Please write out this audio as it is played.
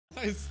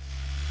Nice.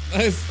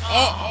 Nice.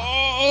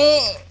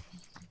 Oh,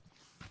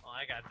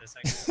 I got this.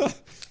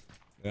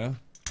 Yeah?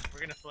 We're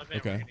gonna flip it.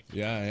 Okay.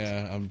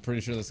 Yeah. I'm pretty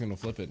sure that's gonna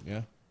flip it.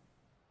 Yeah.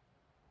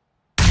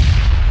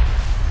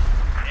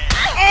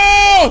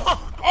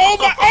 Oh! Oh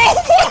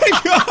my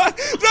god!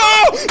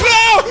 No!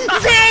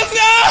 Chris,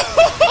 no!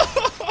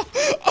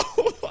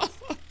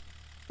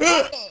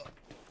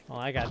 Oh,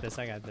 I got this.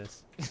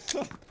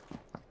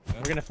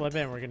 We're gonna flip it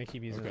and we're gonna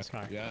keep using this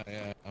car. Yeah.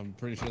 I'm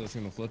pretty sure that's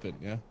gonna flip it.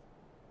 Yeah.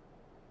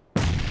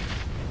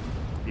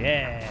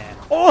 Yeah.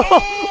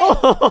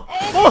 Oh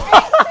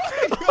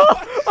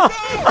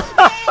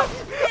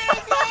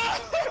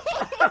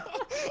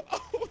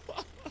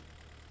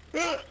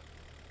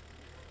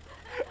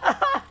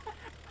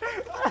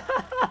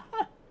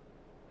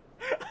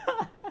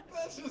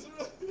That's just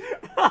really...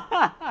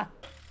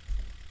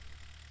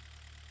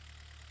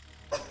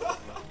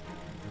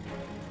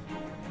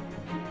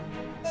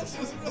 That's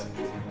just really...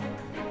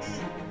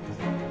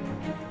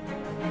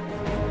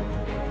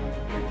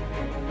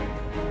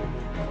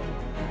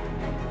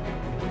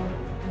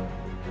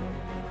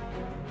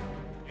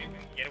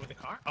 Get it with the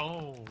car?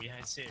 Oh, yeah,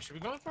 I see it. Should we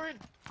go for it?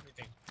 What do you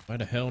think? Why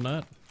the hell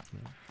not?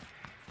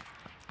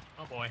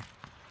 Oh boy.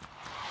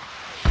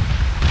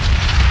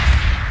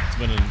 It's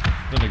been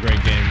a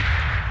great game,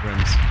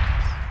 friends.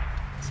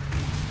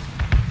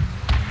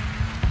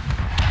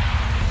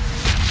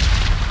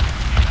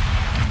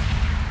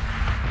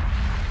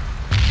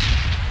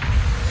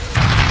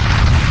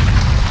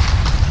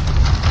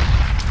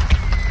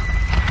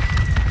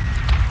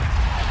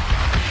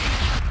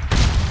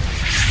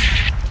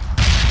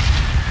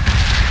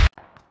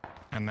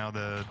 And now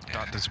the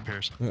dot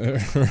disappears.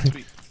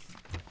 Sweet.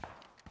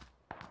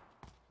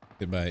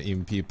 Hit by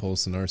EMP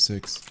pulse and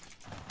R6.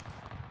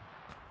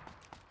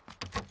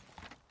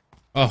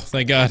 Oh,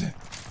 thank God.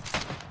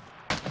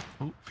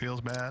 Ooh, feels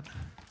bad.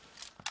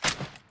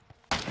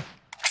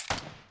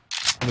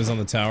 It was on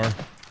the tower.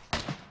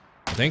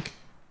 I think.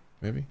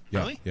 Maybe?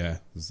 Yeah. Really? Yeah.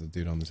 This is the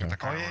dude on the tower. The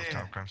car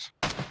top comes.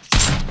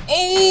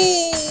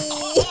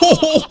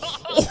 Oh!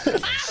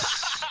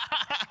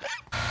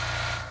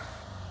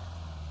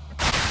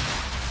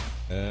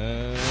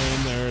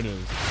 And there it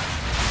is.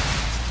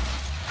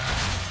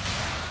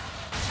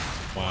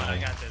 Wow. Hold on, I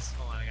got this.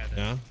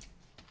 Yeah?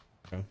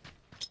 Okay.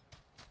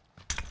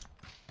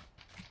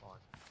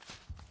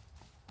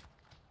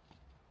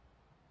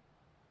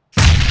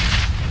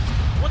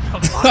 What the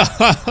fuck?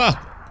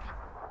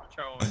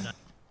 Try one more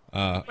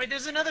time. Wait,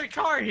 there's another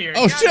car here.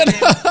 Oh, God shit!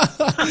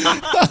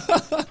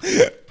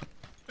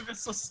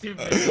 That's so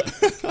stupid.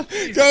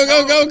 Go!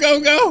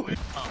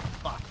 Oh,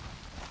 fuck.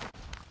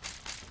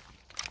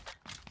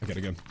 I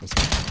gotta go. Let's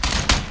go.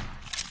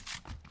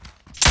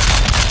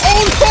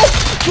 Oh no!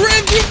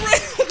 Grim, you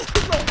ran!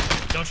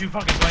 Don't you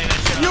fucking blame that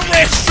shit on You me.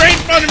 ran straight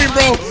in front of me,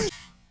 bro!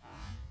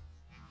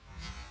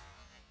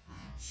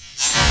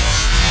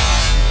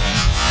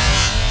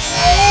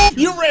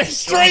 You ran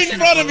straight in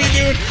front of me,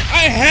 dude!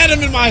 I had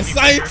him in my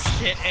sights!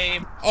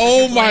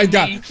 Oh my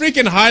god.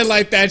 Freaking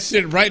highlight that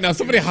shit right now.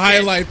 Somebody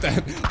highlight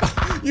that.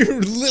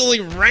 You literally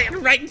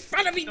ran right in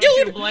front of me, dude!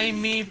 Don't you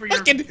blame me for your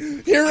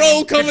fucking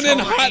hero coming in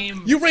hot.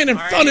 You ran in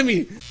front of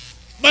me.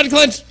 Button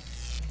clench.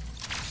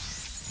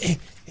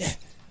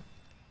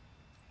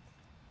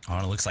 Oh,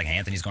 it looks like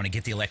Anthony's going to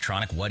get the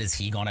electronic. What is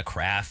he going to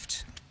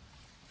craft?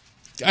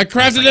 I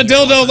crafted a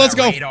dildo. Let's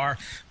go. Radar.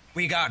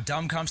 We got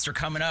Dumb Cumster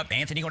coming up.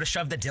 Anthony going to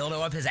shove the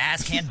dildo up his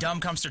ass. Can't Dumb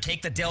Cumster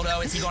take the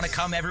dildo? Is he going to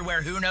come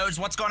everywhere? Who knows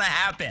what's going to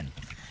happen?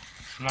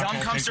 Dumb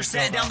Cumster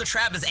setting down the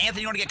trap. Is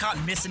Anthony going to get caught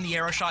missing the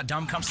arrow shot?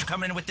 Dumb Cumster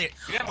coming in with the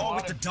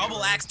with the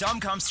double axe. Dumb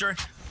Cumster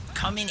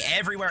coming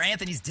everywhere.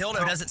 Anthony's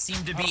dildo doesn't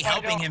seem to be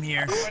helping him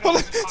here.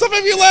 Stop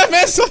if you laugh,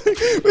 man.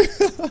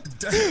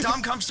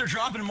 Dumb Cumster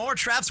dropping more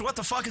traps. What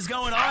the fuck is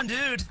going on,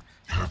 dude?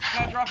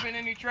 Not dropping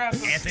any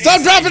traps.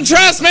 Stop dropping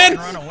traps, man!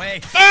 Run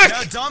away.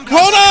 Fuck! No,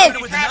 Hold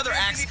up! with another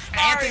axe.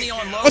 Anthony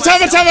on low. What's up?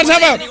 One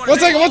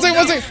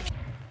second.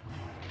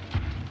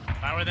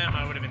 If I were them,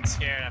 I would have been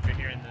scared after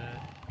hearing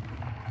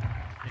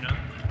the, you know?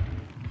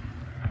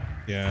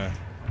 Yeah.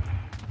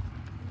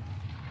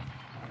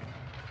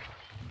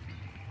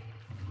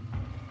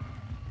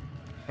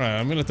 Alright,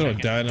 I'm gonna throw a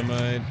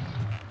dynamite.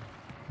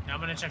 Now I'm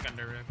gonna check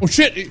under roof. Oh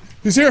shit!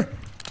 He's here!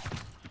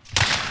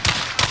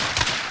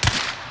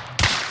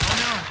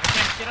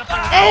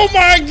 Oh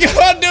my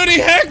god, dude, he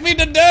hacked me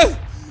to death!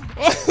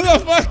 What the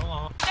fuck?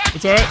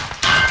 It's alright.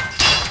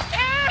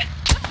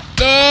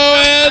 No,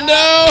 and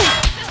no!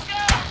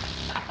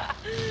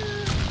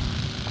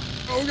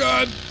 Oh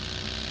god.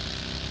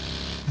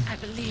 I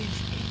believe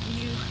in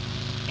you,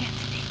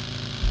 Anthony.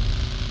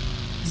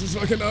 This is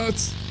fucking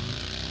nuts.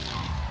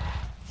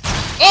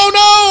 Oh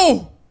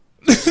no!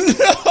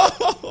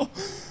 No!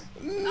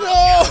 No!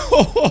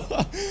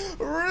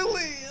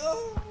 Really?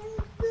 Oh my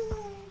god.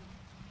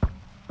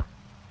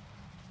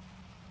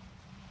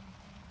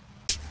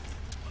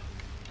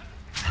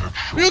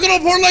 You gonna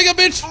pour like a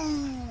bitch?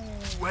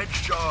 Ooh,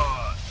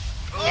 headshot.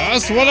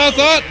 That's what I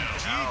thought.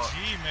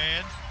 GG,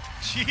 man.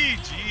 GG.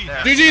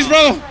 GG's,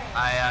 brother.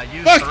 I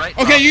used Fuck. the right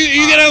Okay,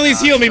 you gotta at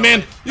least heal me,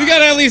 man. You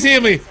gotta at least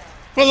heal me.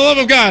 For the love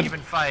of God.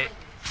 Even fight.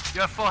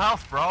 You have full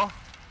health, bro.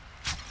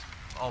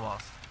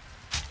 Almost.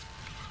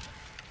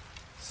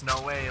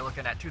 Snow Way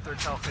looking at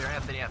 2/3 health here.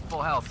 Anthony at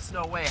full health.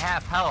 Snow Way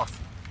half health.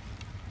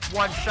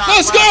 One shot.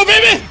 Let's go,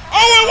 baby! Oh,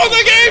 I won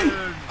the game!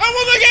 I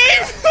won the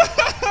game!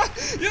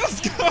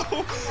 Let's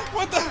go!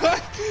 What the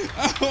heck?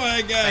 Oh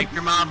my God! Thank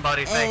your mom,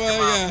 buddy. Thank your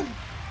mom. God!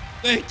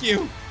 Thank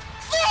you.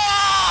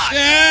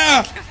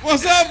 Yeah!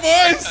 What's up,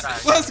 boys?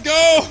 Let's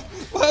go!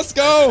 Let's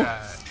go!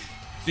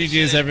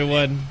 GG's,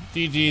 everyone.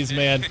 GG's,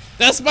 man.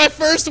 That's my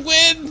first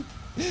win.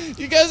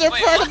 You guys are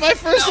part of my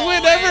first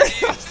win ever.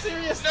 I'm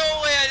serious. No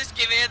way! I just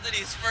gave Anthony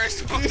his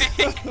first win.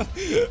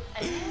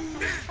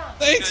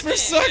 Thanks for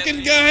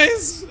sucking,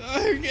 guys.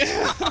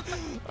 Yeah.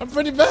 I'm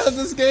pretty bad at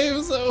this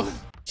game, so.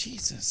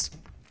 Jesus.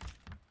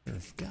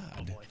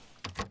 God.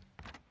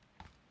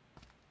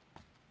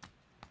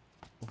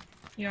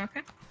 You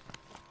okay?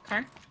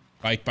 Car?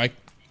 Bike.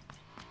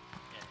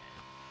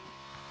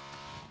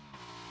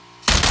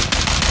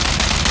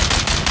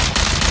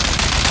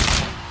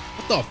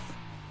 What the?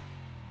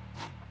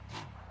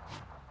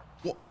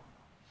 What?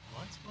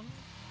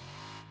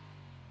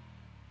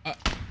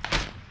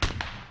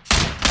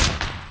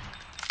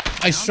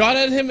 I shot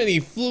at him and he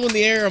flew in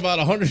the air about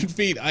 100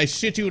 feet. I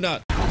shit you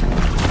not.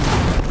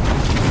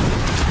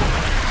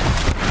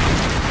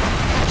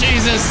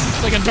 Jesus,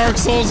 it's like a Dark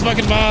Souls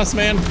fucking boss,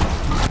 man.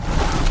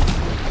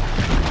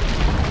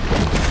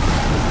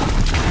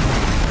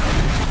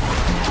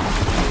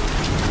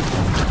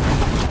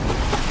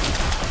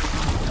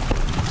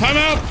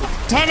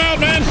 Time out,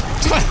 man.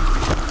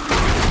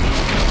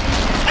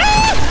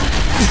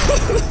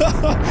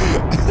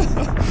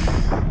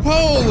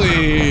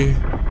 Holy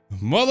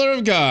mother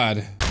of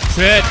God.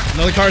 Shit,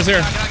 another car's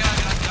here.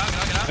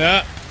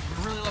 Yeah.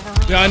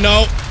 Yeah, I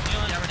know.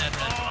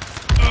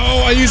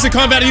 Oh, I used the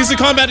combat. I got the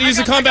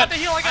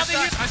heal. I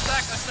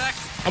stacked.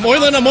 I'm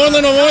oiling. I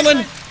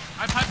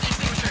popped the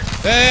extinguisher.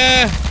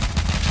 Yeah.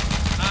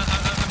 I'm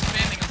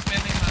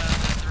spamming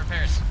the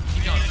repairs.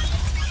 Keep going.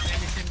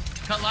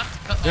 Cut left.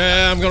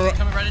 Yeah, I'm gonna.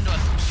 Coming right into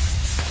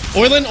us.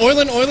 Oiling.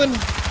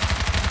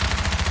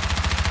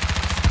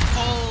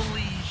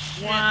 Holy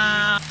shit.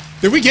 Wow.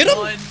 Did we get him?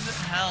 One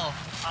health.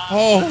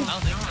 Oh.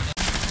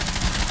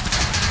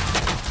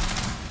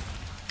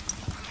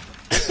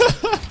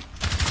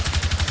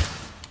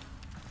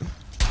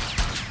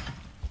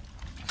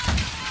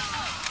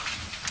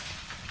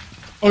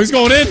 Oh, he's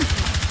going in.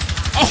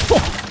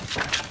 Oh.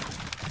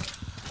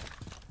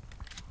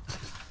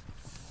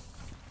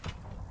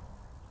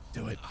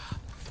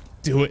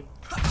 Do it.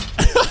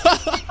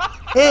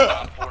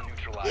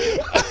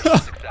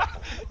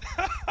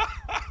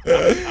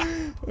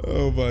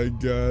 Oh my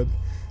God.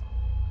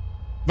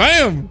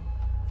 Bam!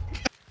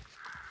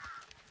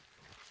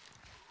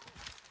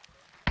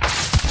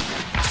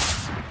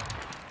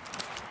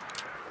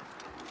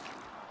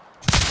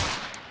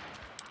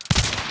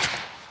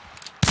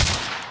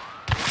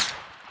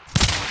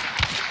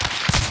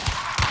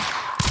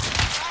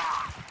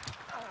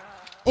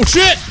 Oh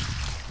shit!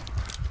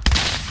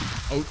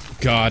 Oh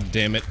God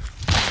damn it.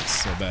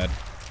 That's so bad.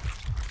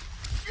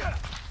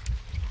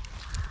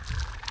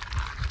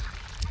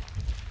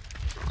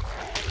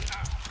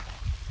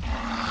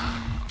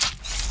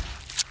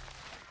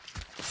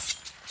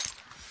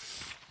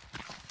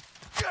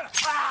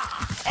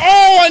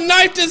 Oh, I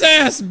knifed his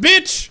ass,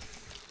 bitch!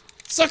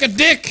 Suck a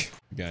dick!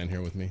 Guy in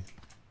here with me.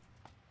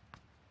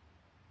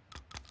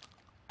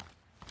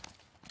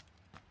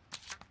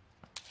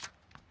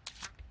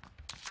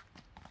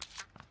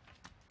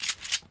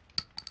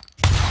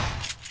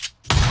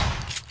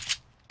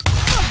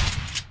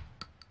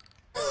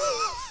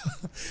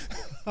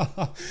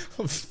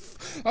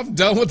 I'm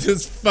done with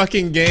this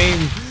fucking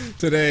game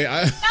today.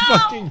 I'm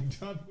fucking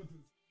done with this.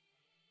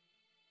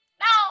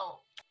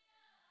 No!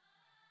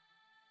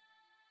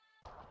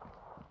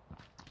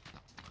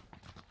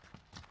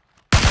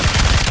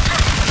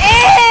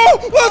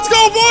 Oh! Let's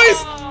go,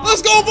 boys!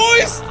 Let's go,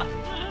 boys!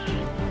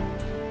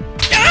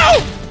 No!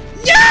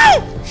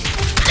 No!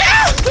 No!